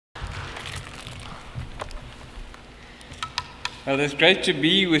Well, it's great to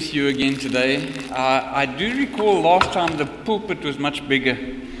be with you again today. I do recall last time the pulpit was much bigger.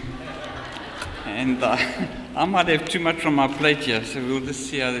 And I might have too much on my plate here, so we'll just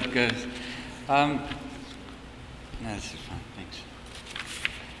see how that goes. No, this is fine, thanks.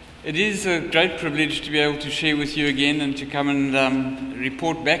 It is a great privilege to be able to share with you again and to come and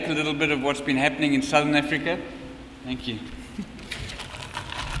report back a little bit of what's been happening in Southern Africa. Thank you.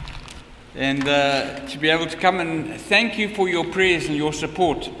 And to be able to come and thank you for your prayers and your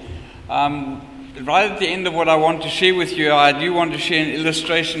support. Right at the end of what I want to share with you, I do want to share an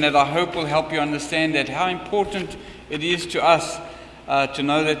illustration that I hope will help you understand that how important it is to us to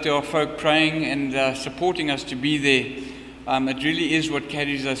know that there are folk praying and supporting us to be there. It really is what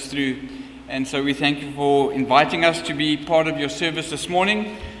carries us through. And so we thank you for inviting us to be part of your service this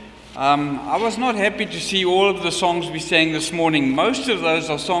morning. I was not happy to see all of the songs we sang this morning. Most of those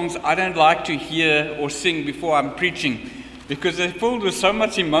are songs I don't like to hear or sing before I'm preaching, because they're filled with so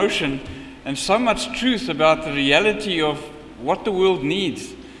much emotion and so much truth about the reality of what the world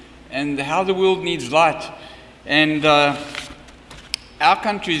needs and how the world needs light. And our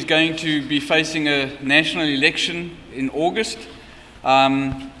country is going to be facing a national election in August.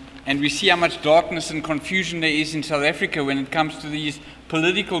 And we see how much darkness and confusion there is in South Africa when it comes to these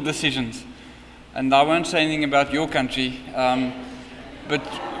political decisions. And I won't say anything about your country, but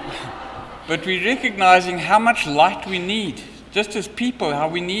we're recognizing how much light we need, just as people, how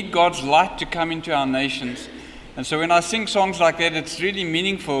we need God's light to come into our nations. And so when I sing songs like that, it's really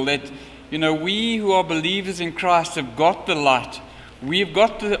meaningful that, you know, we who are believers in Christ have got the light. We've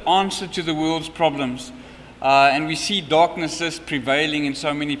got the answer to the world's problems. And we see darknesses prevailing in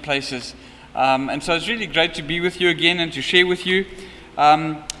so many places. And so it's really great to be with you again and to share with you.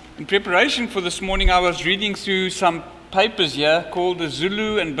 In preparation for this morning, I was reading through some papers here called the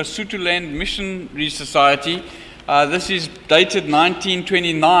Zulu and Basutoland Missionary Society. This is dated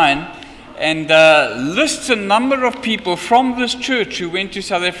 1929 and lists a number of people from this church who went to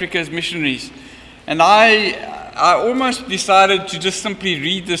South Africa as missionaries. And I almost decided to just simply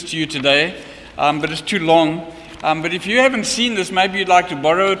read this to you today. But it's too long. But if you haven't seen this, maybe you'd like to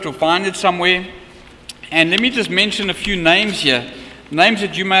borrow it or find it somewhere. And let me just mention a few names here. Names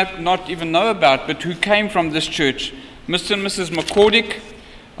that you might not even know about, but who came from this church. Mr. and Mrs. McCordick.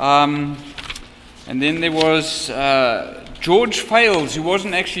 And then there was George Fales, who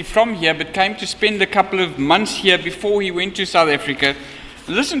wasn't actually from here, but came to spend a couple of months here before he went to South Africa.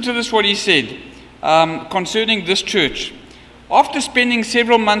 Listen to this, what he said concerning this church. After spending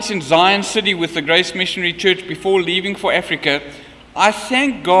several months in Zion City with the Grace Missionary Church before leaving for Africa, I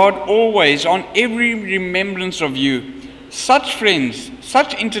thank God always on every remembrance of you. Such friends,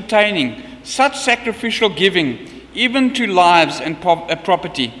 such entertaining, such sacrificial giving, even to lives and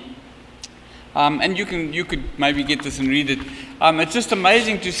property. And you could maybe get this and read it. It's just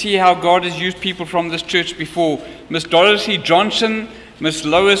amazing to see how God has used people from this church before. Miss Dorothy Johnson, Miss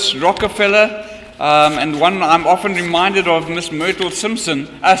Lois Rockefeller, and one I'm often reminded of, Miss Myrtle Sisson,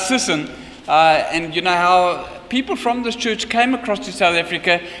 and you know how people from this church came across to South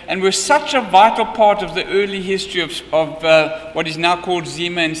Africa and were such a vital part of the early history of what is now called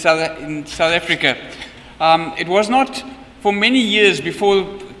Zima in South Africa. It was not for many years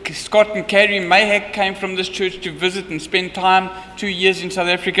before Scott and Carrie Mayhack came from this church to visit and spend time 2 years in South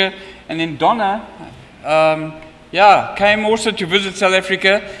Africa, and then Donna came also to visit South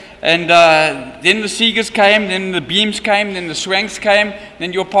Africa. And then the Seegers came, then the Beams came, then the Swanks came,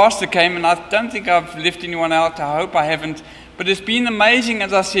 then your pastor came, and I don't think I've left anyone out. I hope I haven't. But it's been amazing,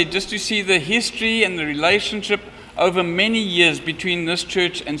 as I said, just to see the history and the relationship over many years between this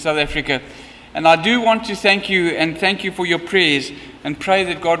church and South Africa. And I do want to thank you and thank you for your prayers and pray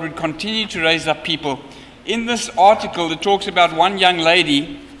that God would continue to raise up people. In this article, it talks about one young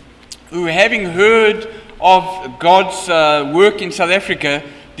lady who, having heard of God's work in South Africa,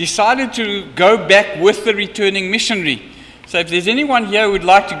 decided to go back with the returning missionary. So if there's anyone here who would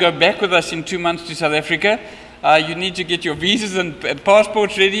like to go back with us in 2 months to South Africa, you need to get your visas and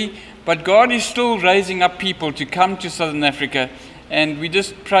passports ready. But God is still raising up people to come to Southern Africa. And we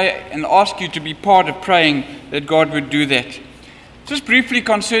just pray and ask you to be part of praying that God would do that. Just briefly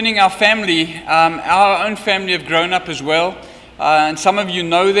concerning our family, our own family have grown up as well. And some of you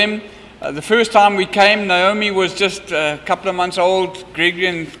know them. The first time we came, Naomi was just a couple of months old. Gregory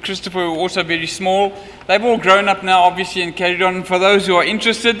and Christopher were also very small. They've all grown up now, obviously, and carried on. For those who are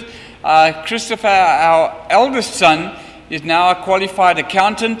interested, Christopher, our eldest son, is now a qualified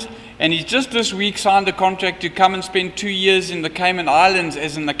accountant, and he's just this week signed a contract to come and spend 2 years in the Cayman Islands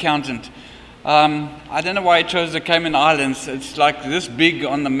as an accountant. I don't know why he chose the Cayman Islands. It's like this big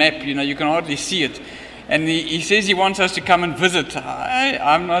on the map, you know, you can hardly see it. and he says he wants us to come and visit.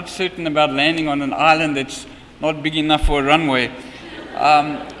 I'm not certain about landing on an island that's not big enough for a runway.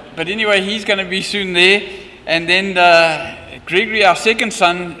 But anyway, he's going to be soon there. And then Gregory, our second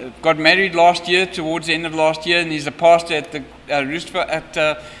son, got married last year, towards the end of last year, and he's a pastor at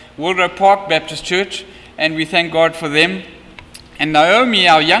the Wildrow Park Baptist Church, and we thank God for them. And Naomi,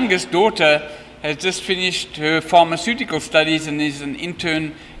 our youngest daughter, has just finished her pharmaceutical studies and is an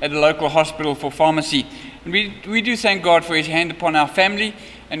intern at a local hospital for pharmacy. And we do thank God for His hand upon our family,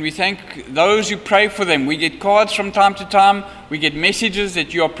 and we thank those who pray for them. We get cards from time to time. We get messages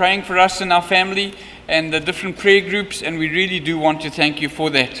that you are praying for us and our family and the different prayer groups, and we really do want to thank you for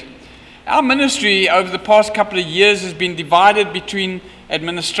that. Our ministry over the past couple of years has been divided between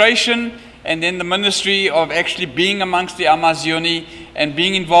administration and then the ministry of actually being amongst the Amazioni and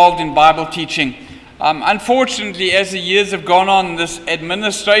being involved in Bible teaching. Unfortunately, as the years have gone on, this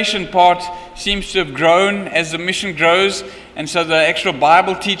administration part seems to have grown as the mission grows, and so the actual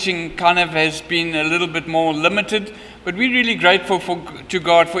Bible teaching kind of has been a little bit more limited. But we're really grateful to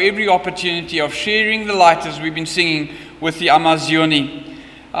God for every opportunity of sharing the light, as we've been singing, with the Amazioni.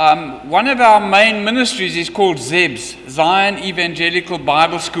 One of our main ministries is called ZEBS, Zion Evangelical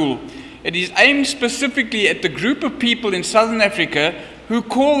Bible School. It is aimed specifically at the group of people in Southern Africa who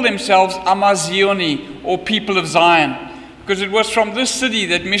call themselves Amazioni, or people of Zion. Because it was from this city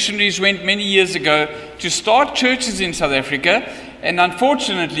that missionaries went many years ago to start churches in South Africa. And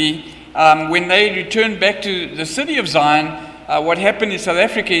unfortunately, when they returned back to the city of Zion, what happened in South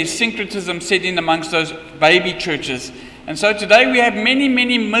Africa is syncretism set in amongst those baby churches. And so today we have many,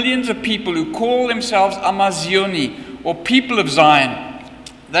 many millions of people who call themselves Amazioni, or people of Zion.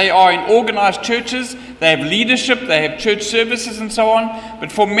 They are in organized churches, they have leadership, they have church services and so on,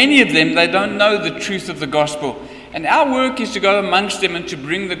 but for many of them, they don't know the truth of the gospel. And our work is to go amongst them and to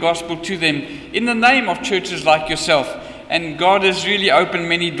bring the gospel to them in the name of churches like yourself. And God has really opened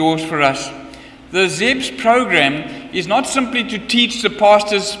many doors for us. The ZEBS program is not simply to teach the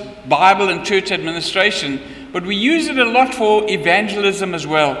pastors Bible and church administration, but we use it a lot for evangelism as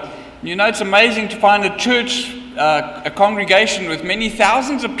well. You know, it's amazing to find a church, a congregation with many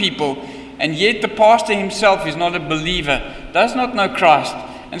thousands of people, and yet the pastor himself is not a believer, does not know Christ.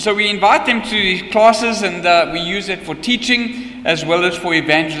 And so we invite them to these classes, and we use it for teaching as well as for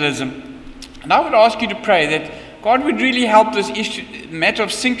evangelism. And I would ask you to pray that God would really help this matter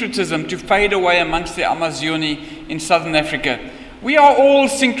of syncretism to fade away amongst the Amazioni in Southern Africa. We are all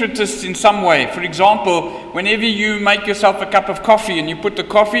syncretists in some way. For example, whenever you make yourself a cup of coffee and you put the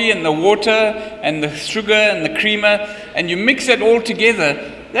coffee and the water and the sugar and the creamer and you mix it all together,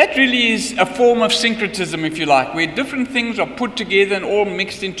 that really is a form of syncretism, if you like, where different things are put together and all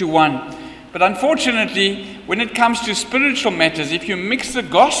mixed into one. But unfortunately, when it comes to spiritual matters, if you mix the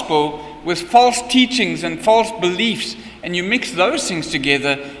gospel with false teachings and false beliefs and you mix those things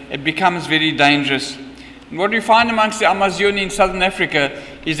together, it becomes very dangerous. And what we find amongst the Amazioni in Southern Africa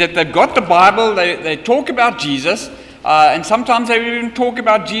is that they've got the Bible, they talk about Jesus, and sometimes they even talk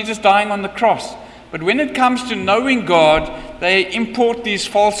about Jesus dying on the cross. But when it comes to knowing God, they import these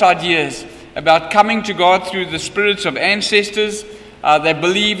false ideas about coming to God through the spirits of ancestors. They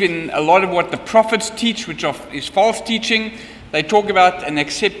believe in a lot of what the prophets teach, which is false teaching. They talk about and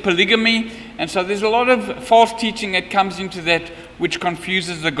accept polygamy. And so there's a lot of false teaching that comes into that which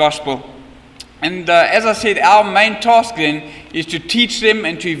confuses the gospel. And as I said, our main task then is to teach them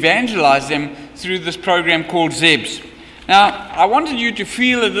and to evangelize them through this program called ZEBS. Now, I wanted you to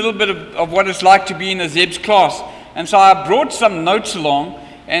feel a little bit of what it's like to be in a ZEBS class. And so I brought some notes along,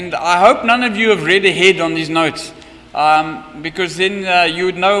 and I hope none of you have read ahead on these notes, because then you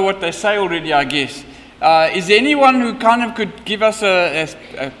would know what they say already, I guess. Is there anyone who kind of could give us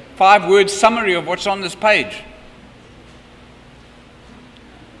a 5-word summary of what's on this page?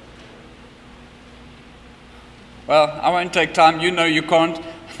 Well, I won't take time. You know you can't.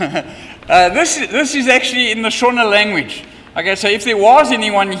 This is actually in the Shona language. Okay, so if there was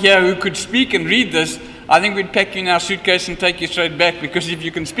anyone here who could speak and read this, I think we'd pack you in our suitcase and take you straight back, because if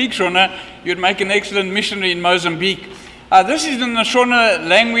you can speak Shona, you'd make an excellent missionary in Mozambique. This is in the Shona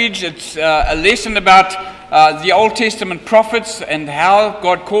language. It's a lesson about the Old Testament prophets and how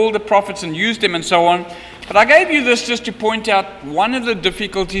God called the prophets and used them and so on. But I gave you this just to point out one of the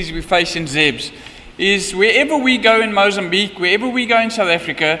difficulties we face in ZEBS. Is wherever we go in Mozambique, wherever we go in South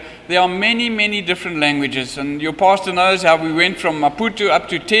Africa, there are many, many different languages. And your pastor knows how we went from Maputo up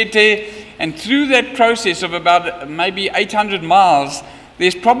to Tete, and through that process of about maybe 800 miles,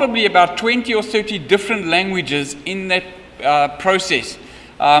 there's probably about 20 or 30 different languages in that process.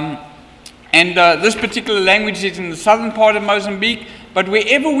 This particular language is in the southern part of Mozambique. But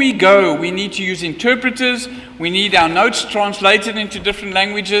wherever we go, we need to use interpreters. We need our notes translated into different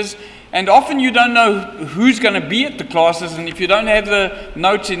languages. And often you don't know who's going to be at the classes. And if you don't have the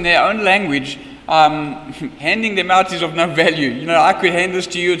notes in their own language, handing them out is of no value. You know, I could hand this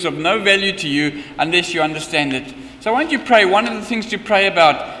to you. It's of no value to you unless you understand it. So why don't you pray? One of the things to pray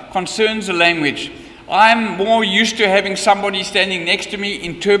about concerns the language. I'm more used to having somebody standing next to me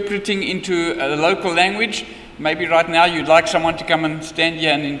interpreting into a local language. Maybe right now you'd like someone to come and stand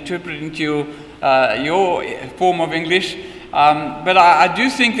here and interpret into your form of English. But I do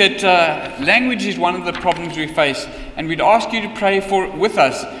think that language is one of the problems we face. And we'd ask you to pray with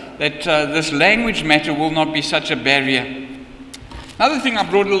us that this language matter will not be such a barrier. Another thing I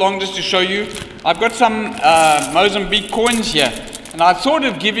brought along just to show you, I've got some Mozambique coins here. And I thought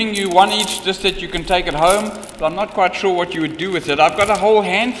of giving you one each just that you can take it home, but I'm not quite sure what you would do with it. I've got a whole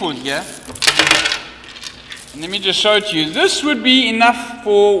handful here. And let me just show it to you. This would be enough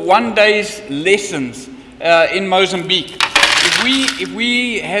for one day's lessons in Mozambique. If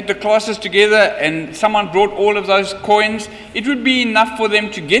we had the classes together and someone brought all of those coins, it would be enough for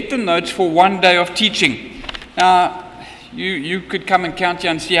them to get the notes for one day of teaching. Now, you could come and count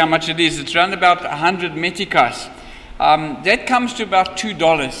here and see how much it is. It's around about 100 meticas. That comes to about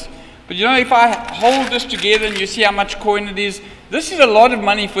 $2. But you know, if I hold this together and you see how much coin it is, this is a lot of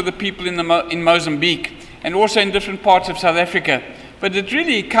money for the people in Mozambique and also in different parts of South Africa. But it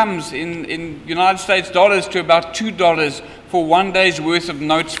really comes in United States dollars to about $2 for one day's worth of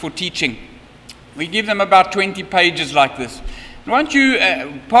notes for teaching. We give them about 20 pages like this. Won't you,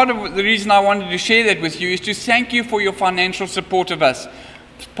 part of the reason I wanted to share that with you is to thank you for your financial support of us.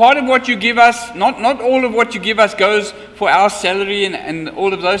 Part of what you give us, not all of what you give us goes for our salary and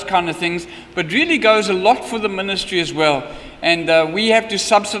all of those kind of things, but really goes a lot for the ministry as well. And we have to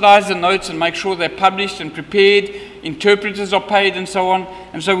subsidize the notes and make sure they're published and prepared, interpreters are paid and so on.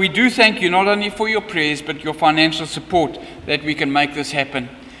 And so we do thank you not only for your prayers, but your financial support that we can make this happen.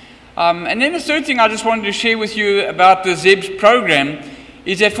 And then the third thing I just wanted to share with you about the ZEBS program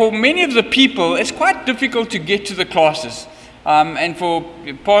is that for many of the people, it's quite difficult to get to the classes. And for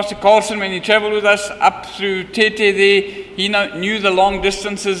Pastor Carlson, when he traveled with us up through Tete there, he knew the long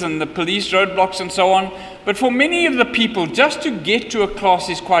distances and the police roadblocks and so on. But for many of the people, just to get to a class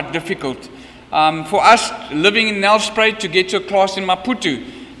is quite difficult. For us, living in Nelspruit, to get to a class in Maputo,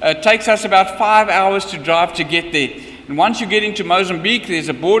 it takes us about 5 hours to drive to get there. And once you get into Mozambique, there's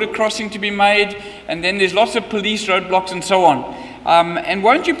a border crossing to be made, and then there's lots of police roadblocks and so on. And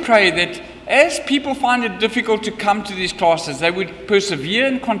won't you pray that as people find it difficult to come to these classes, they would persevere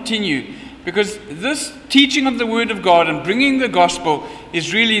and continue, because this teaching of the Word of God and bringing the gospel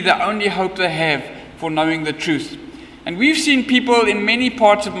is really the only hope they have for knowing the truth. And we've seen people in many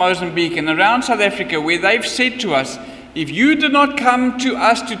parts of Mozambique and around South Africa where they've said to us, if you did not come to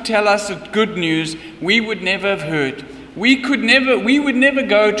us to tell us the good news, we would never have heard. We would never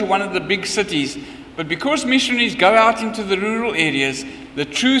go to one of the big cities. But because missionaries go out into the rural areas, the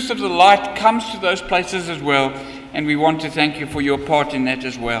truth of the light comes to those places as well, and we want to thank you for your part in that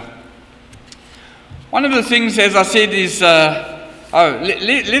as well. One of the things, as I said, is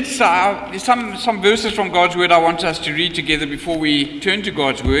some verses from God's Word I want us to read together before we turn to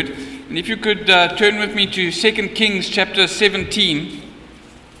God's Word. And if you could turn with me to 2 Kings chapter 17.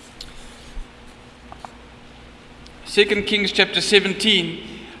 2 Kings chapter 17.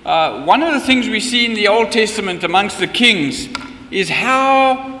 One of the things we see in the Old Testament amongst the kings is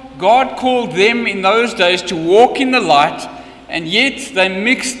how God called them in those days to walk in the light, and yet they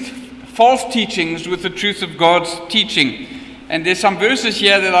mixed false teachings with the truth of God's teaching. And there's some verses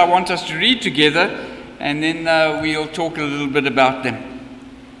here that I want us to read together, and then we'll talk a little bit about them.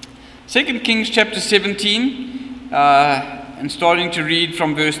 2 Kings chapter 17, and starting to read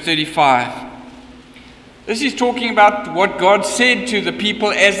from verse 35. This is talking about what God said to the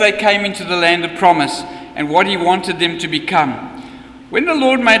people as they came into the land of promise and what He wanted them to become. When the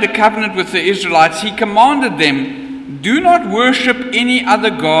Lord made a covenant with the Israelites, He commanded them, do not worship any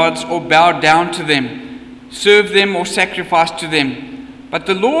other gods or bow down to them, serve them or sacrifice to them. But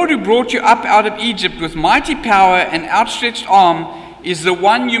the Lord who brought you up out of Egypt with mighty power and outstretched arm is the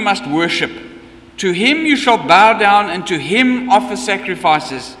one you must worship. To Him you shall bow down and to Him offer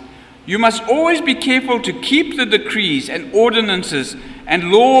sacrifices. You must always be careful to keep the decrees and ordinances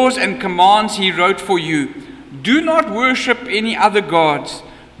and laws and commands He wrote for you. Do not worship any other gods.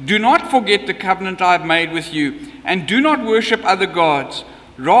 Do not forget the covenant I have made with you, and do not worship other gods.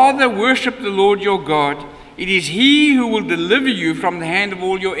 Rather worship the Lord your God. It is He who will deliver you from the hand of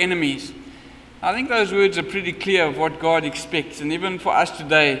all your enemies. I think those words are pretty clear of what God expects, and even for us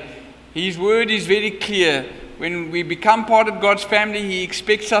today, His word is very clear when we become part of God's family, He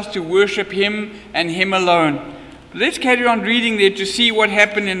expects us to worship Him and Him alone. Let's carry on reading there to see what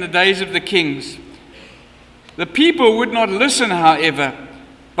happened in the days of the kings. The people would not listen, however,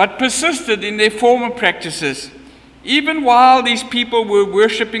 but persisted in their former practices. Even while these people were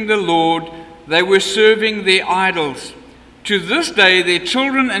worshipping the Lord, they were serving their idols. To this day, their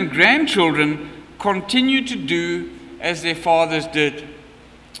children and grandchildren continue to do as their fathers did.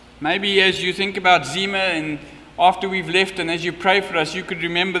 Maybe as you think about Zima and after we've left, and as you pray for us, you could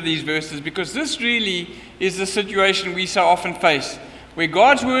remember these verses, because this really is the situation we so often face, where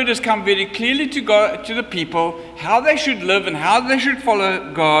God's word has come very clearly to the people, how they should live and how they should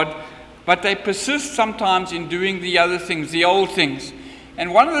follow God, but they persist sometimes in doing the other things, the old things.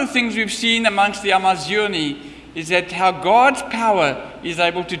 And one of the things we've seen amongst the Amazioni is that how God's power is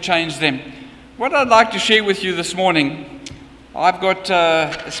able to change them. What I'd like to share with you this morning, I've got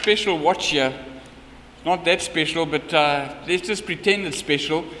a special watch here. Not that special, but let's just pretend it's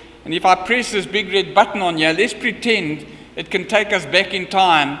special. And if I press this big red button on here, let's pretend it can take us back in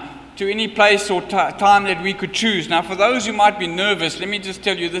time to any place or time that we could choose. Now, for those who might be nervous, let me just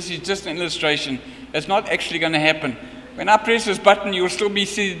tell you, this is just an illustration. It's not actually going to happen. When I press this button, you'll still be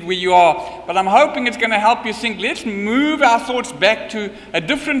seated where you are. But I'm hoping it's going to help you think, let's move our thoughts back to a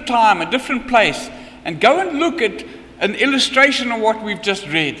different time, a different place, and go and look at an illustration of what we've just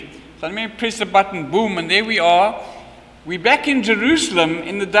read. So let me press the button, boom, and there we are. We're back in Jerusalem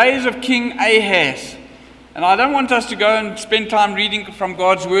in the days of King Ahaz. And I don't want us to go and spend time reading from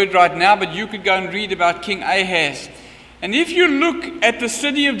God's word right now, but you could go and read about King Ahaz. And if you look at the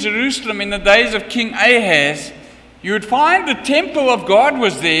city of Jerusalem in the days of King Ahaz, you would find the temple of God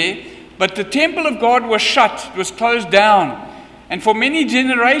was there, but the temple of God was shut, it was closed down. And for many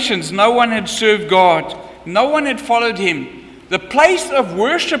generations, no one had served God. No one had followed Him. The place of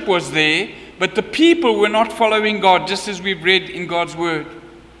worship was there, but the people were not following God, just as we've read in God's word.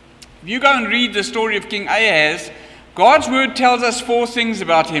 If you go and read the story of King Ahaz, God's word tells us 4 things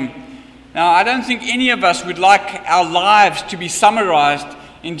about him. Now, I don't think any of us would like our lives to be summarized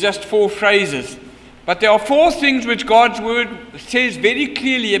in just 4 phrases. But there are 4 things which God's word says very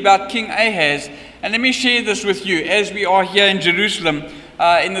clearly about King Ahaz. And let me share this with you as we are here in Jerusalem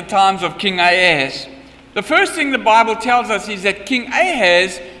in the times of King Ahaz. The first thing the Bible tells us is that King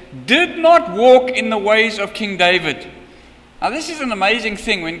Ahaz did not walk in the ways of King David. Now, this is an amazing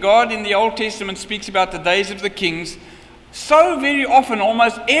thing. When God in the Old Testament speaks about the days of the kings, so very often,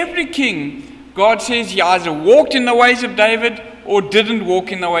 almost every king, God says he either walked in the ways of David or didn't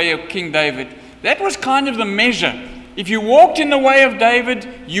walk in the way of King David. That was kind of the measure. If you walked in the way of David,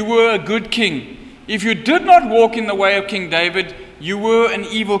 you were a good king. If you did not walk in the way of King David, you were an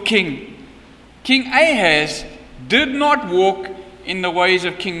evil king. King Ahaz did not walk in the ways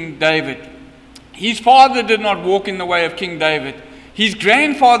of King David. His father did not walk in the way of King David. His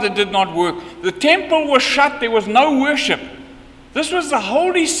grandfather did not work. The temple was shut. There was no worship. This was the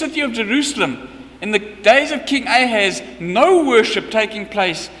holy city of Jerusalem. In the days of King Ahaz, no worship taking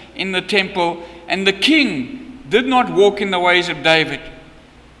place in the temple, and the king did not walk in the ways of David.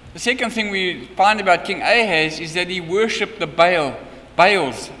 The second thing we find about King Ahaz is that he worshipped the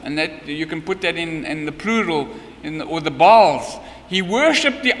Baals, and that you can put that in the plural, or the Baals. He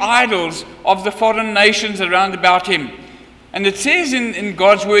worshipped the idols of the foreign nations around about him. And it says in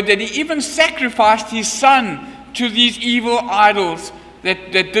God's word that he even sacrificed his son to these evil idols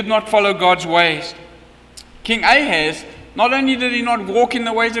that did not follow God's ways. King Ahaz, not only did he not walk in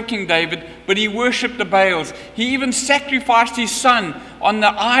the ways of King David, but he worshipped the Baals. He even sacrificed his son on the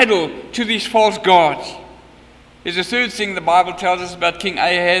idol to these false gods. There's a third thing the Bible tells us about King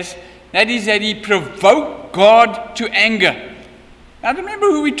Ahaz. That is that he provoked God to anger. Now remember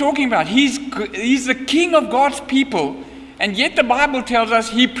who we're talking about. He's the king of God's people. And yet the Bible tells us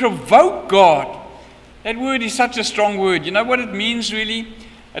he provoked God. That word is such a strong word. You know what it means really?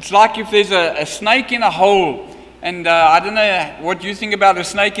 It's like if there's a snake in a hole. And I don't know what you think about a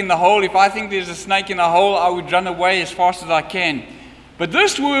snake in the hole. If I think there's a snake in a hole, I would run away as fast as I can. But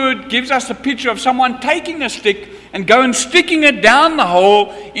this word gives us a picture of someone taking a stick and going sticking it down the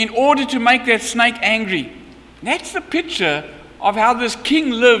hole in order to make that snake angry. That's the picture of how this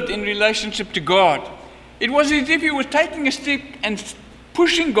king lived in relationship to God. It was as if he was taking a stick and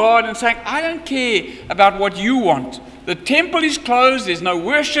pushing God and saying, I don't care about what you want. The temple is closed, there's no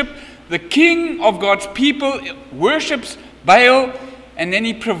worship. The king of God's people worships Baal, and then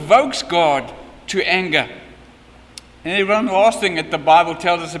he provokes God to anger. And one last thing that the Bible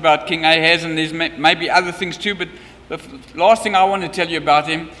tells us about King Ahaz, and there's maybe other things too, but the last thing I want to tell you about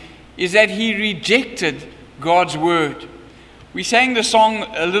him is that he rejected God's word. We sang the song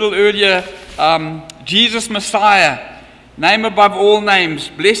a little earlier Jesus Messiah, name above all names,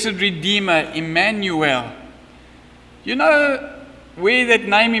 blessed Redeemer, Emmanuel. You know where that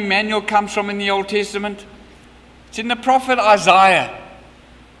name Emmanuel comes from in the Old Testament? It's in the prophet Isaiah,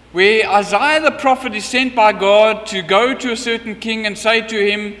 where Isaiah the prophet is sent by God to go to a certain king and say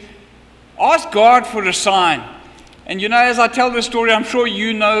to him, ask God for a sign. And you know, as I tell the story, I'm sure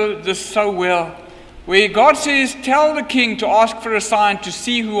you know this so well, where God says, tell the king to ask for a sign to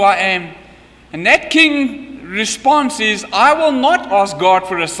see who I am. And that king response is, I will not ask God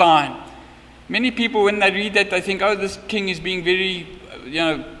for a sign. Many people, when they read that, they think, oh, this king is being very,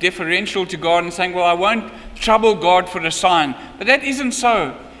 deferential to God and saying, well, I won't trouble God for a sign. But that isn't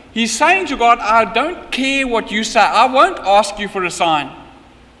so. He's saying to God, I don't care what you say. I won't ask you for a sign.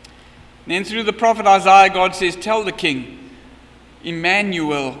 And then through the prophet Isaiah, God says, tell the king,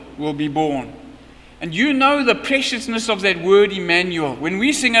 Emmanuel will be born. And you know the preciousness of that word Emmanuel. When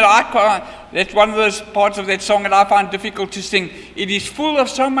we sing it, that's one of those parts of that song that I find difficult to sing. It is full of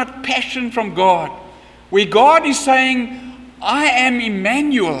so much passion from God, where God is saying, I am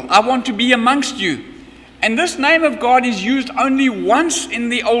Emmanuel. I want to be amongst you. And this name of God is used only once in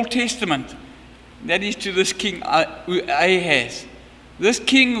the Old Testament. That is to this king Ahaz. This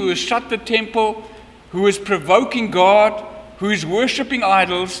king who has shut the temple, who is provoking God, who is worshipping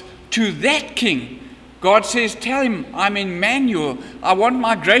idols. To that king, God says, tell him, I'm Emmanuel. I want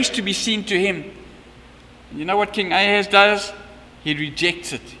my grace to be seen to him. You know what King Ahaz does? He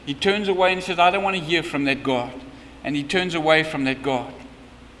rejects it. He turns away and he says, I don't want to hear from that God. And he turns away from that God.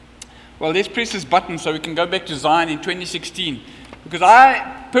 Well, let's press this button so we can go back to Zion in 2016. Because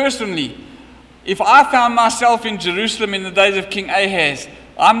I personally, if I found myself in Jerusalem in the days of King Ahaz,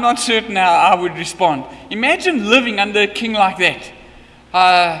 I'm not certain how I would respond. Imagine living under a king like that.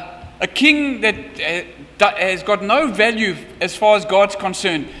 A king that has got no value as far as God's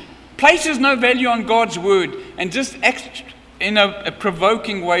concerned, places no value on God's word, and just acts in a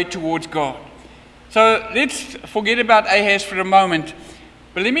provoking way towards God. So let's forget about Ahaz for a moment.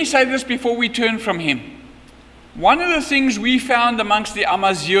 But let me say this before we turn from him. One of the things we found amongst the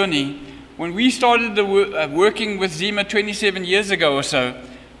Amazioni, when we started working with Zima 27 years ago or so,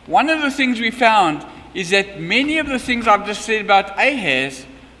 one of the things we found is that many of the things I've just said about Ahaz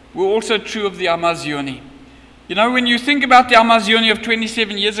were also true of the Amazioni. You know, when you think about the Amazioni of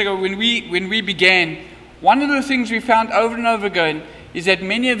 27 years ago, when we began, one of the things we found over and over again is that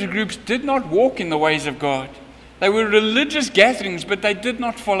many of the groups did not walk in the ways of God. They were religious gatherings, but they did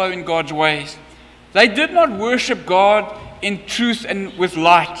not follow in God's ways. They did not worship God in truth and with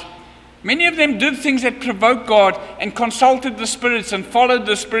light. Many of them did things that provoked God and consulted the spirits and followed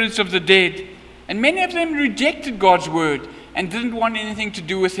the spirits of the dead. And many of them rejected God's word and didn't want anything to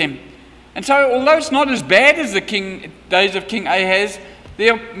do with him. And so, although it's not as bad as the days of King Ahaz,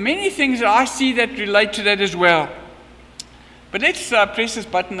 there are many things that I see that relate to that as well. But let's press this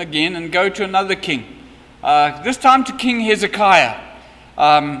button again and go to another king. This time to King Hezekiah.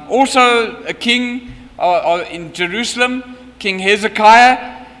 Also a king in Jerusalem, King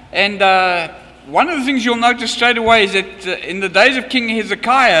Hezekiah. And one of the things you'll notice straight away is that in the days of King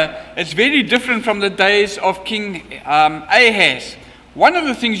Hezekiah, it's very different from the days of King Ahaz. One of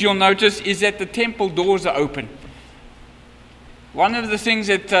the things you'll notice is that the temple doors are open. One of the things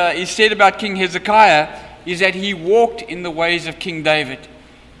that is said about King Hezekiah is that he walked in the ways of King David.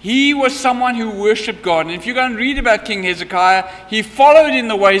 He was someone who worshipped God. And if you go and read about King Hezekiah, he followed in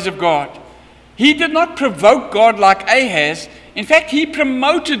the ways of God. He did not provoke God like Ahaz. In fact, he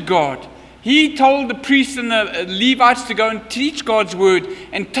promoted God. He told the priests and the Levites to go and teach God's word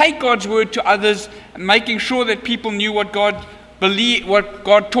and take God's word to others, making sure that people knew what God believed, what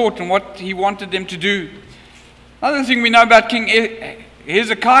God taught, and what he wanted them to do. Another thing we know about King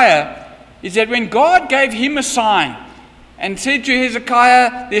Hezekiah is that when God gave him a sign and said to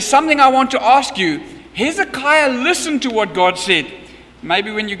Hezekiah, there's something I want to ask you, Hezekiah listened to what God said.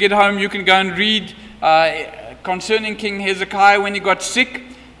 Maybe when you get home you can go and read concerning King Hezekiah when he got sick.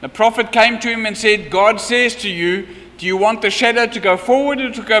 The prophet came to him and said, God says to you, do you want the shadow to go forward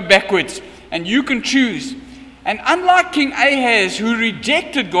or to go backwards? And you can choose. And unlike King Ahaz, who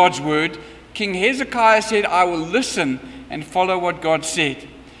rejected God's word, King Hezekiah said, I will listen and follow what God said.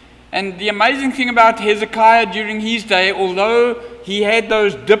 And the amazing thing about Hezekiah during his day, although he had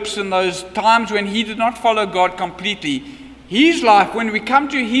those dips and those times when he did not follow God completely, his life, when we come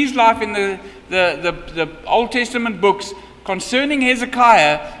to his life in the Old Testament books, concerning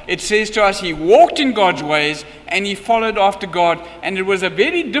Hezekiah, it says to us he walked in God's ways and he followed after God. And it was a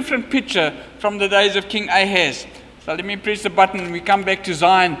very different picture from the days of King Ahaz. So let me press the button and we come back to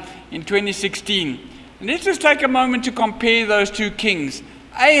Zion in 2016. And let's just take a moment to compare those two kings.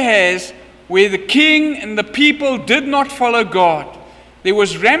 Ahaz where the king and the people did not follow God. There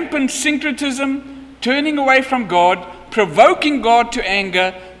was rampant syncretism, turning away from God, provoking God to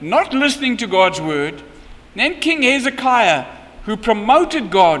anger, not listening to God's word. And then King Hezekiah, who promoted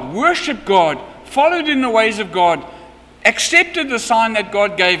God, worshipped God, followed in the ways of God, accepted the sign that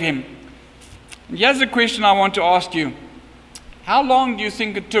God gave him. And here's a question I want to ask you. How long do you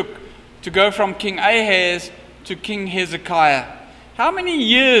think it took to go from King Ahaz to King Hezekiah? How many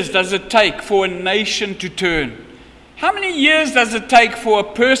years does it take for a nation to turn? How many years does it take for a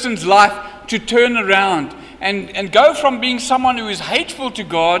person's life to turn around and go from being someone who is hateful to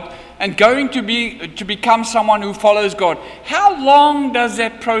God and going to become someone who follows God? How long does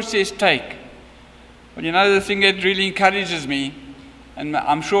that process take? Well, you know, the thing that really encourages me, and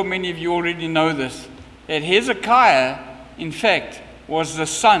I'm sure many of you already know this, that Hezekiah, in fact, was the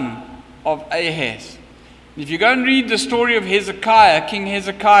son of Ahaz. If you go and read the story of Hezekiah, King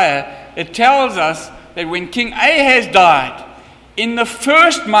Hezekiah, it tells us that when King Ahaz died, in the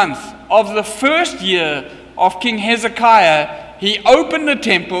first month of the first year of King Hezekiah, he opened the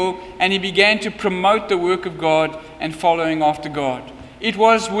temple and he began to promote the work of God and following after God. It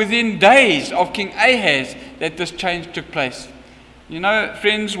was within days of King Ahaz that this change took place. You know,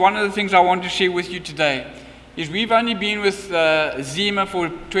 friends, one of the things I want to share with you today is we've only been with Zima for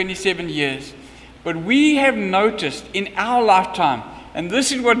 27 years. But we have noticed in our lifetime, and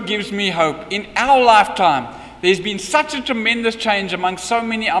this is what gives me hope, in our lifetime, there's been such a tremendous change among so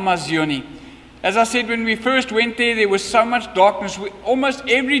many Amazioni. As I said, when we first went there, there was so much darkness. Almost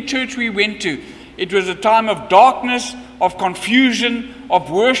every church we went to, it was a time of darkness, of confusion,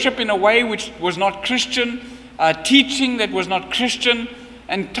 of worship in a way which was not Christian, teaching that was not Christian,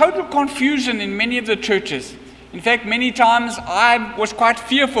 and total confusion in many of the churches. In fact, many times I was quite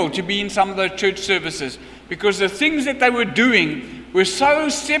fearful to be in some of those church services because the things that they were doing were so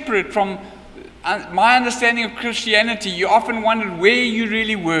separate from my understanding of Christianity. You often wondered where you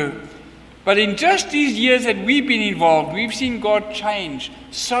really were. But in just these years that we've been involved, we've seen God change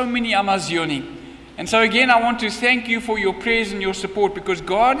so many Amazioni. And so again, I want to thank you for your prayers and your support, because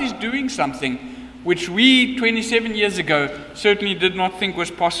God is doing something which we 27 years ago certainly did not think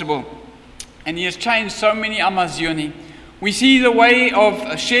was possible. And He has changed so many Amazioni. We see the way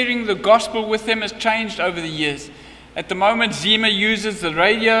of sharing the gospel with them has changed over the years. At the moment, Zima uses the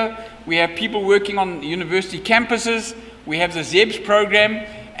radio. We have people working on university campuses. We have the ZEBS program.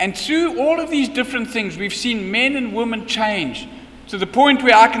 And through all of these different things, we've seen men and women change to the point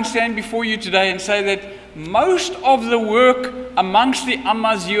where I can stand before you today and say that most of the work amongst the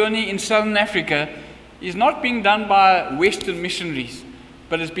Amazioni in Southern Africa is not being done by Western missionaries,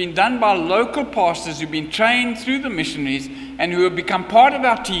 but it's been done by local pastors who've been trained through the missionaries and who have become part of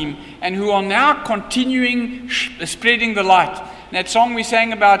our team and who are now continuing spreading the light. And that song we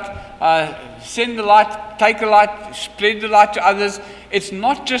sang about send the light, take the light, spread the light to others. It's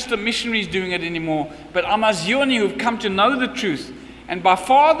not just the missionaries doing it anymore, but Amazioni who've come to know the truth. And by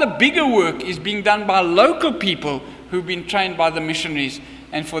far the bigger work is being done by local people who've been trained by the missionaries.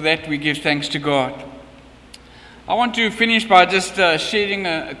 And for that we give thanks to God. I want to finish by just sharing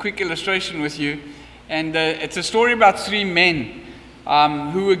a quick illustration with you. And it's a story about three men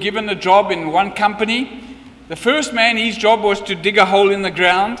who were given a job in one company. The first man, his job was to dig a hole in the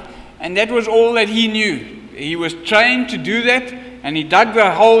ground, and that was all that he knew. He was trained to do that, and he dug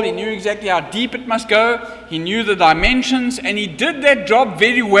the hole. He knew exactly how deep it must go. He knew the dimensions, and he did that job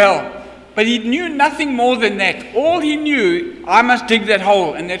very well. But he knew nothing more than that. All he knew, I must dig that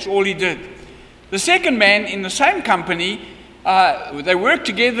hole, and that's all he did. The second man in the same company, they worked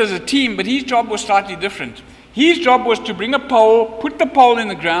together as a team, but his job was slightly different. His job was to bring a pole, put the pole in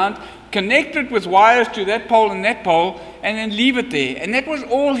the ground, connect it with wires to that pole and that pole, and then leave it there. And that was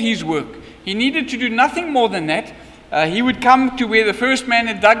all his work. He needed to do nothing more than that. He would come to where the first man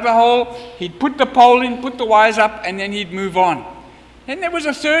had dug the hole, he'd put the pole in, put the wires up, and then he'd move on. Then there was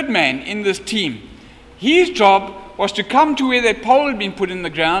a third man in this team. His job was to come to where that pole had been put in the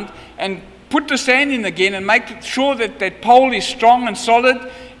ground and put the sand in again and make sure that that pole is strong and solid,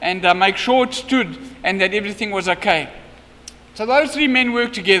 and make sure it stood and that everything was okay. So those three men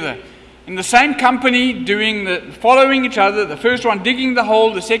worked together in the same company, following each other. The first one digging the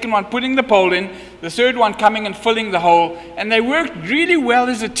hole, the second one putting the pole in, the third one coming and filling the hole. And they worked really well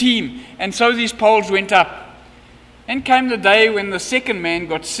as a team, and so these poles went up. Then came the day when the second man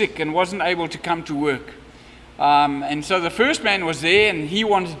got sick and wasn't able to come to work. And so the first man was there and he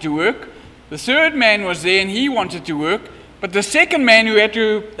wanted to work. The third man was there and he wanted to work. But the second man who had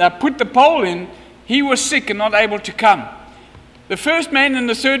to put the pole in, he was sick and not able to come. The first man and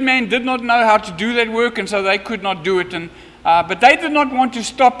the third man did not know how to do that work, and so they could not do it. And But they did not want to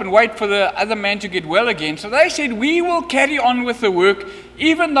stop and wait for the other man to get well again. So they said, we will carry on with the work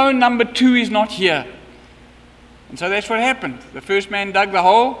even though number 2 is not here. And so that's what happened. The first man dug the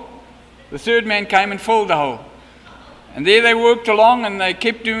hole. The third man came and filled the hole. And there they worked along, and they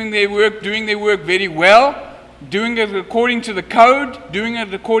kept doing their work very well, doing it according to the code, doing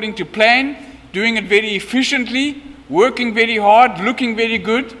it according to plan, doing it very efficiently, working very hard, looking very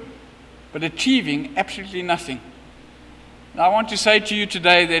good, but achieving absolutely nothing. Now, I want to say to you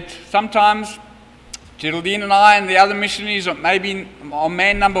today that sometimes Geraldine and I and the other missionaries are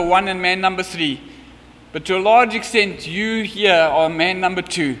man number 1 and man number 3. But to a large extent, you here are man number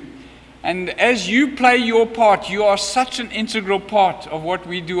 2. And as you play your part, you are such an integral part of what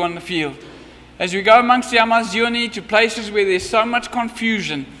we do on the field. As we go amongst the Amazoni to places where there's so much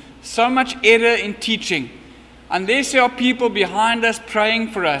confusion, so much error in teaching, unless there are people behind us praying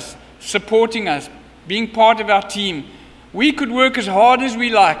for us, supporting us, being part of our team, we could work as hard as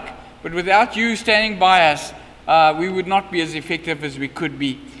we like, but without you standing by us, we would not be as effective as we could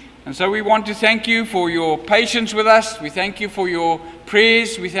be. And so we want to thank you for your patience with us. We thank you for your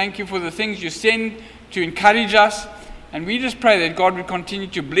prayers. We thank you for the things you send to encourage us. And we just pray that God would continue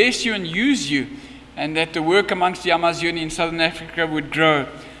to bless you and use you, and that the work amongst the Amazoni in Southern Africa would grow.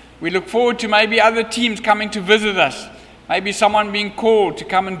 We look forward to maybe other teams coming to visit us, maybe someone being called to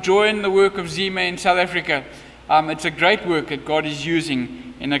come and join the work of Zima in South Africa. It's a great work that God is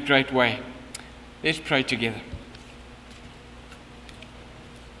using in a great way. Let's pray together.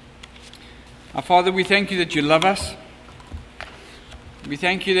 Our Father, we thank you that you love us. We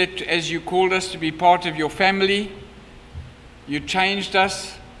thank you that as you called us to be part of your family, you changed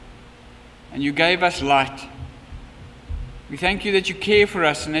us and you gave us light. We thank you that you care for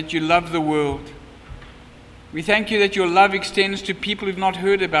us and that you love the world. We thank you that your love extends to people who've not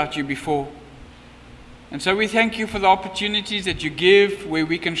heard about you before. And so we thank you for the opportunities that you give where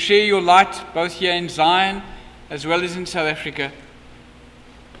we can share your light both here in Zion as well as in South Africa.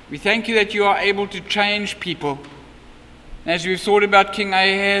 We thank you that you are able to change people. As we've thought about King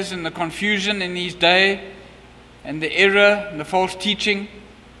Ahaz and the confusion in his day and the error and the false teaching,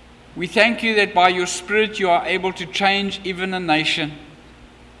 we thank you that by your Spirit you are able to change even a nation.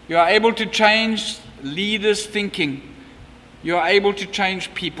 You are able to change leaders' thinking. You are able to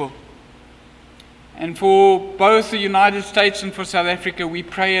change people. And for both the United States and for South Africa, we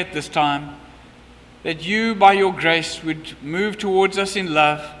pray at this time that you, by your grace, would move towards us in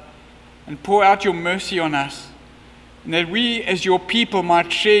love and pour out your mercy on us, and that we as your people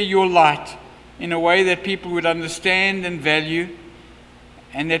might share your light in a way that people would understand and value,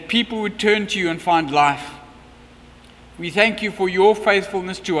 and that people would turn to you and find life. We thank you for your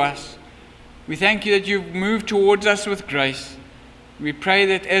faithfulness to us. We thank you that you've moved towards us with grace. We pray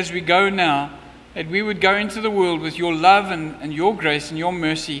that as we go now, that we would go into the world with your love and your grace and your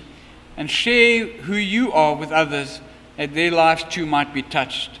mercy, and share who you are with others, that their lives too might be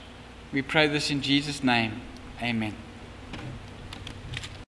touched. We pray this in Jesus' name. Amen.